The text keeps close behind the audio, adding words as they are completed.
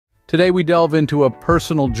Today we delve into a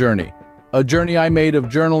personal journey, a journey I made of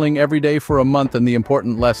journaling every day for a month and the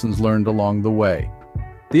important lessons learned along the way.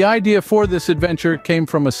 The idea for this adventure came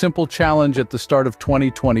from a simple challenge at the start of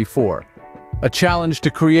 2024, a challenge to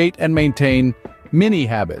create and maintain mini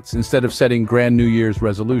habits instead of setting grand New Year's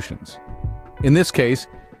resolutions. In this case,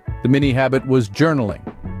 the mini habit was journaling,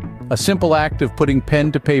 a simple act of putting pen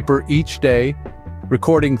to paper each day,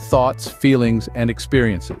 recording thoughts, feelings, and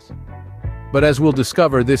experiences. But as we'll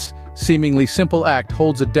discover, this seemingly simple act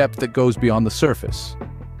holds a depth that goes beyond the surface.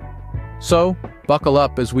 So, buckle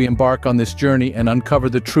up as we embark on this journey and uncover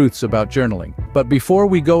the truths about journaling. But before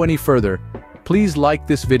we go any further, please like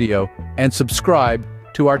this video and subscribe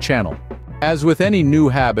to our channel. As with any new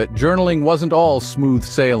habit, journaling wasn't all smooth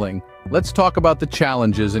sailing. Let's talk about the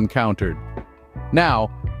challenges encountered.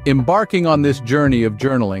 Now, embarking on this journey of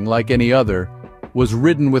journaling, like any other, was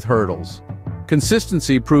ridden with hurdles.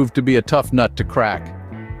 Consistency proved to be a tough nut to crack.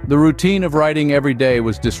 The routine of writing every day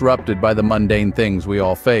was disrupted by the mundane things we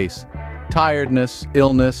all face: tiredness,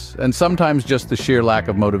 illness, and sometimes just the sheer lack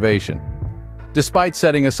of motivation. Despite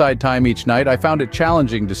setting aside time each night, I found it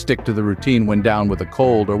challenging to stick to the routine when down with a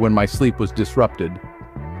cold or when my sleep was disrupted.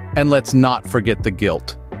 And let's not forget the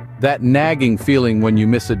guilt. That nagging feeling when you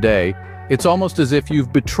miss a day. It's almost as if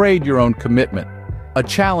you've betrayed your own commitment. A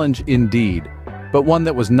challenge indeed, but one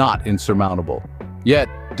that was not insurmountable. Yet,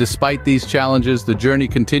 despite these challenges, the journey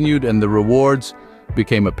continued and the rewards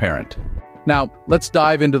became apparent. Now, let's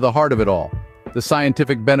dive into the heart of it all, the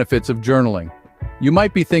scientific benefits of journaling. You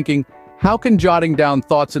might be thinking, how can jotting down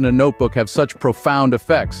thoughts in a notebook have such profound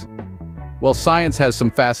effects? Well, science has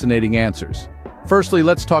some fascinating answers. Firstly,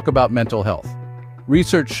 let's talk about mental health.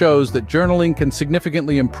 Research shows that journaling can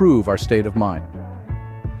significantly improve our state of mind.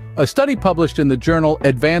 A study published in the journal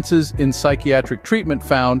Advances in Psychiatric Treatment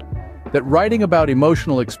found that writing about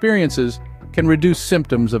emotional experiences can reduce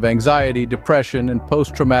symptoms of anxiety, depression, and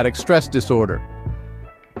post-traumatic stress disorder.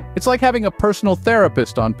 It's like having a personal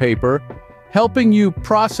therapist on paper, helping you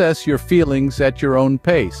process your feelings at your own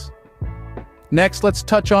pace. Next, let's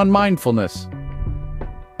touch on mindfulness.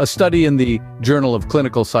 A study in the Journal of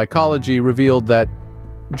Clinical Psychology revealed that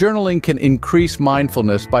journaling can increase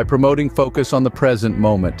mindfulness by promoting focus on the present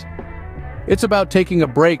moment. It's about taking a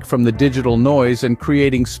break from the digital noise and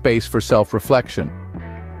creating space for self-reflection.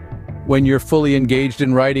 When you're fully engaged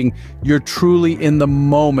in writing, you're truly in the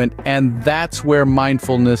moment, and that's where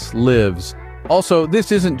mindfulness lives. Also,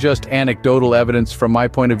 this isn't just anecdotal evidence from my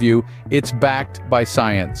point of view, it's backed by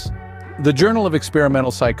science. The Journal of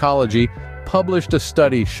Experimental Psychology published a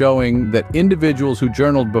study showing that individuals who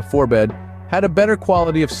journaled before bed had a better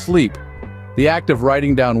quality of sleep. The act of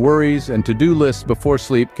writing down worries and to-do lists before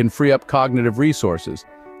sleep can free up cognitive resources,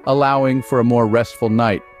 allowing for a more restful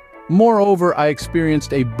night. Moreover, I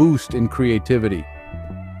experienced a boost in creativity.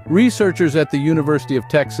 Researchers at the University of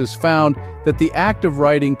Texas found that the act of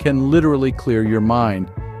writing can literally clear your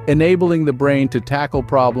mind, enabling the brain to tackle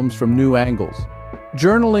problems from new angles.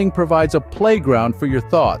 Journaling provides a playground for your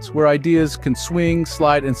thoughts, where ideas can swing,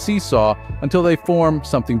 slide, and seesaw until they form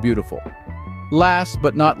something beautiful. Last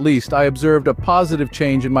but not least, I observed a positive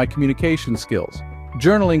change in my communication skills.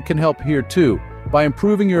 Journaling can help here too, by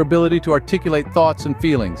improving your ability to articulate thoughts and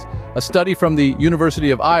feelings. A study from the University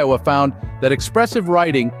of Iowa found that expressive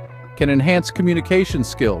writing can enhance communication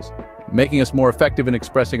skills, making us more effective in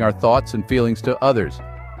expressing our thoughts and feelings to others.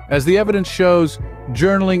 As the evidence shows,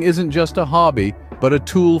 journaling isn't just a hobby, but a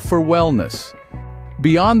tool for wellness.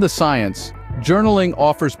 Beyond the science, journaling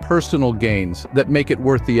offers personal gains that make it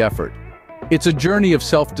worth the effort. It's a journey of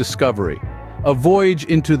self-discovery, a voyage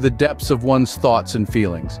into the depths of one's thoughts and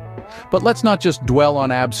feelings. But let's not just dwell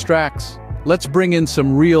on abstracts. Let's bring in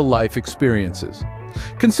some real-life experiences.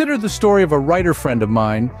 Consider the story of a writer friend of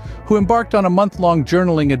mine who embarked on a month-long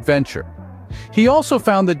journaling adventure. He also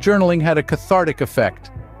found that journaling had a cathartic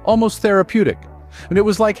effect, almost therapeutic, and it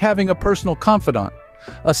was like having a personal confidant,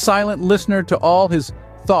 a silent listener to all his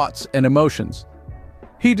thoughts and emotions.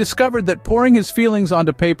 He discovered that pouring his feelings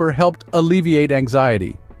onto paper helped alleviate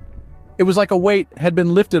anxiety. It was like a weight had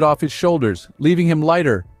been lifted off his shoulders, leaving him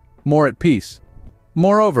lighter, more at peace.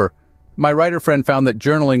 Moreover, my writer friend found that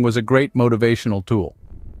journaling was a great motivational tool.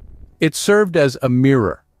 It served as a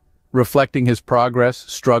mirror, reflecting his progress,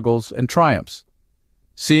 struggles, and triumphs.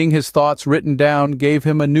 Seeing his thoughts written down gave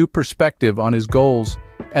him a new perspective on his goals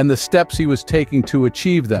and the steps he was taking to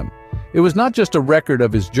achieve them. It was not just a record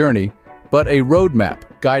of his journey, but a roadmap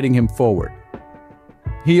guiding him forward.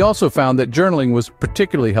 He also found that journaling was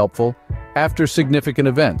particularly helpful after significant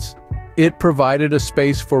events. It provided a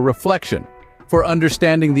space for reflection, for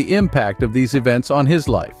understanding the impact of these events on his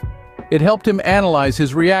life. It helped him analyze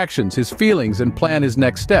his reactions, his feelings, and plan his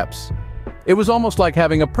next steps. It was almost like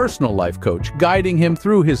having a personal life coach guiding him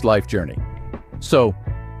through his life journey. So,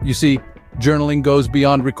 you see, journaling goes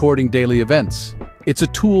beyond recording daily events. It's a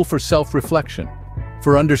tool for self-reflection,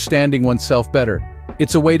 for understanding oneself better.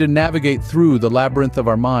 It's a way to navigate through the labyrinth of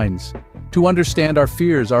our minds, to understand our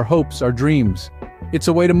fears, our hopes, our dreams. It's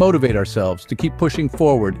a way to motivate ourselves, to keep pushing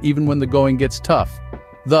forward even when the going gets tough.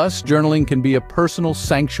 Thus, journaling can be a personal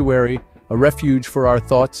sanctuary, a refuge for our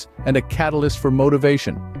thoughts, and a catalyst for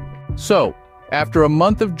motivation. So, after a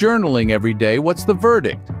month of journaling every day, what's the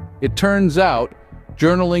verdict? It turns out,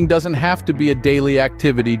 journaling doesn't have to be a daily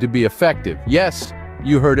activity to be effective. Yes,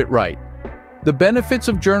 you heard it right. The benefits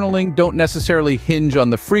of journaling don't necessarily hinge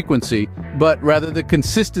on the frequency, but rather the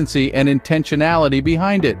consistency and intentionality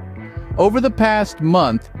behind it. Over the past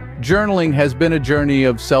month, journaling has been a journey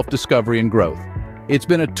of self-discovery and growth. It's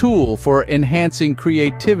been a tool for enhancing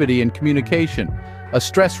creativity and communication, a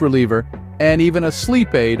stress reliever, and even a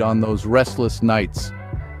sleep aid on those restless nights.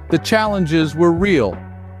 The challenges were real,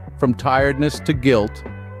 from tiredness to guilt,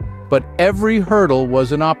 but every hurdle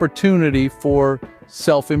was an opportunity for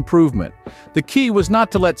self-improvement. The key was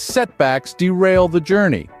not to let setbacks derail the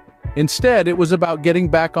journey. Instead, it was about getting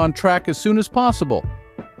back on track as soon as possible.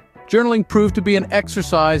 Journaling proved to be an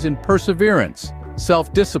exercise in perseverance,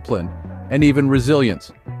 self-discipline, and even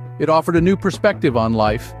resilience. It offered a new perspective on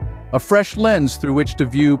life, a fresh lens through which to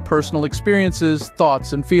view personal experiences,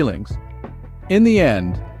 thoughts, and feelings. In the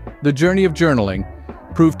end, the journey of journaling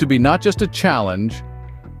proved to be not just a challenge,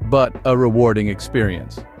 but a rewarding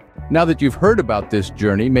experience. Now that you've heard about this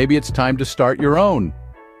journey, maybe it's time to start your own.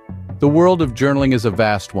 The world of journaling is a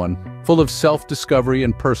vast one, full of self-discovery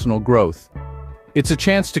and personal growth. It's a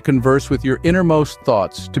chance to converse with your innermost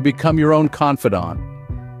thoughts, to become your own confidant.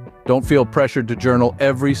 Don't feel pressured to journal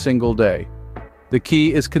every single day. The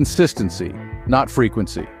key is consistency, not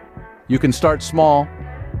frequency. You can start small,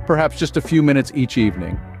 perhaps just a few minutes each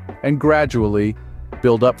evening, and gradually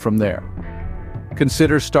build up from there.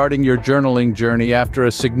 Consider starting your journaling journey after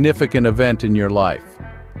a significant event in your life.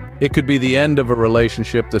 It could be the end of a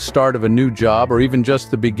relationship, the start of a new job, or even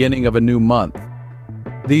just the beginning of a new month.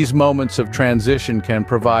 These moments of transition can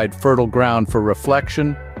provide fertile ground for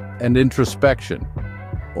reflection and introspection.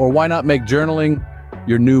 Or why not make journaling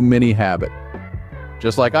your new mini habit?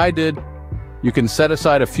 Just like I did, you can set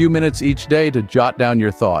aside a few minutes each day to jot down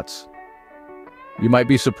your thoughts. You might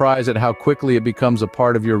be surprised at how quickly it becomes a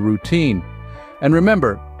part of your routine. And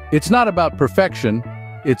remember, it's not about perfection,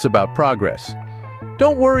 it's about progress.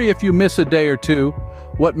 Don't worry if you miss a day or two.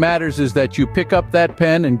 What matters is that you pick up that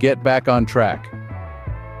pen and get back on track.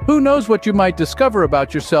 Who knows what you might discover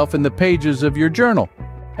about yourself in the pages of your journal?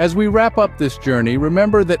 As we wrap up this journey,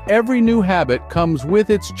 remember that every new habit comes with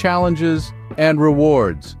its challenges and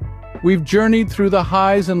rewards. We've journeyed through the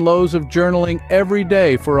highs and lows of journaling every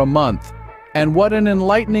day for a month. And what an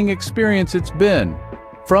enlightening experience it's been.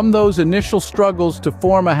 From those initial struggles to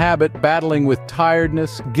form a habit battling with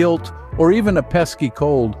tiredness, guilt, or even a pesky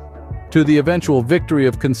cold, to the eventual victory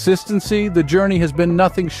of consistency, the journey has been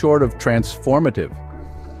nothing short of transformative.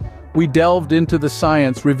 We delved into the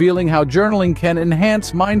science, revealing how journaling can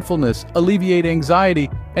enhance mindfulness, alleviate anxiety,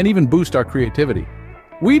 and even boost our creativity.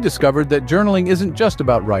 We discovered that journaling isn't just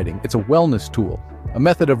about writing, it's a wellness tool, a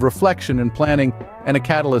method of reflection and planning, and a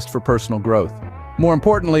catalyst for personal growth. More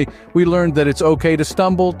importantly, we learned that it's okay to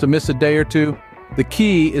stumble, to miss a day or two. The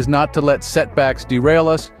key is not to let setbacks derail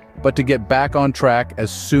us, but to get back on track as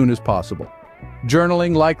soon as possible.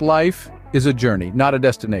 Journaling, like life, is a journey, not a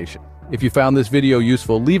destination. If you found this video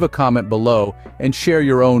useful, leave a comment below and share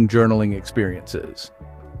your own journaling experiences.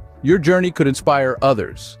 Your journey could inspire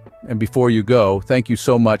others. And before you go, thank you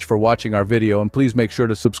so much for watching our video, and please make sure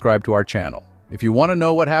to subscribe to our channel. If you want to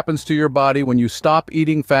know what happens to your body when you stop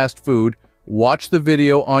eating fast food, watch the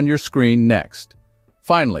video on your screen next.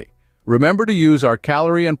 Finally, remember to use our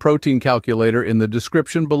calorie and protein calculator in the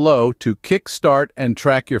description below to kickstart and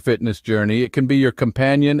track your fitness journey. It can be your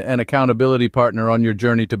companion and accountability partner on your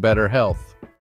journey to better health.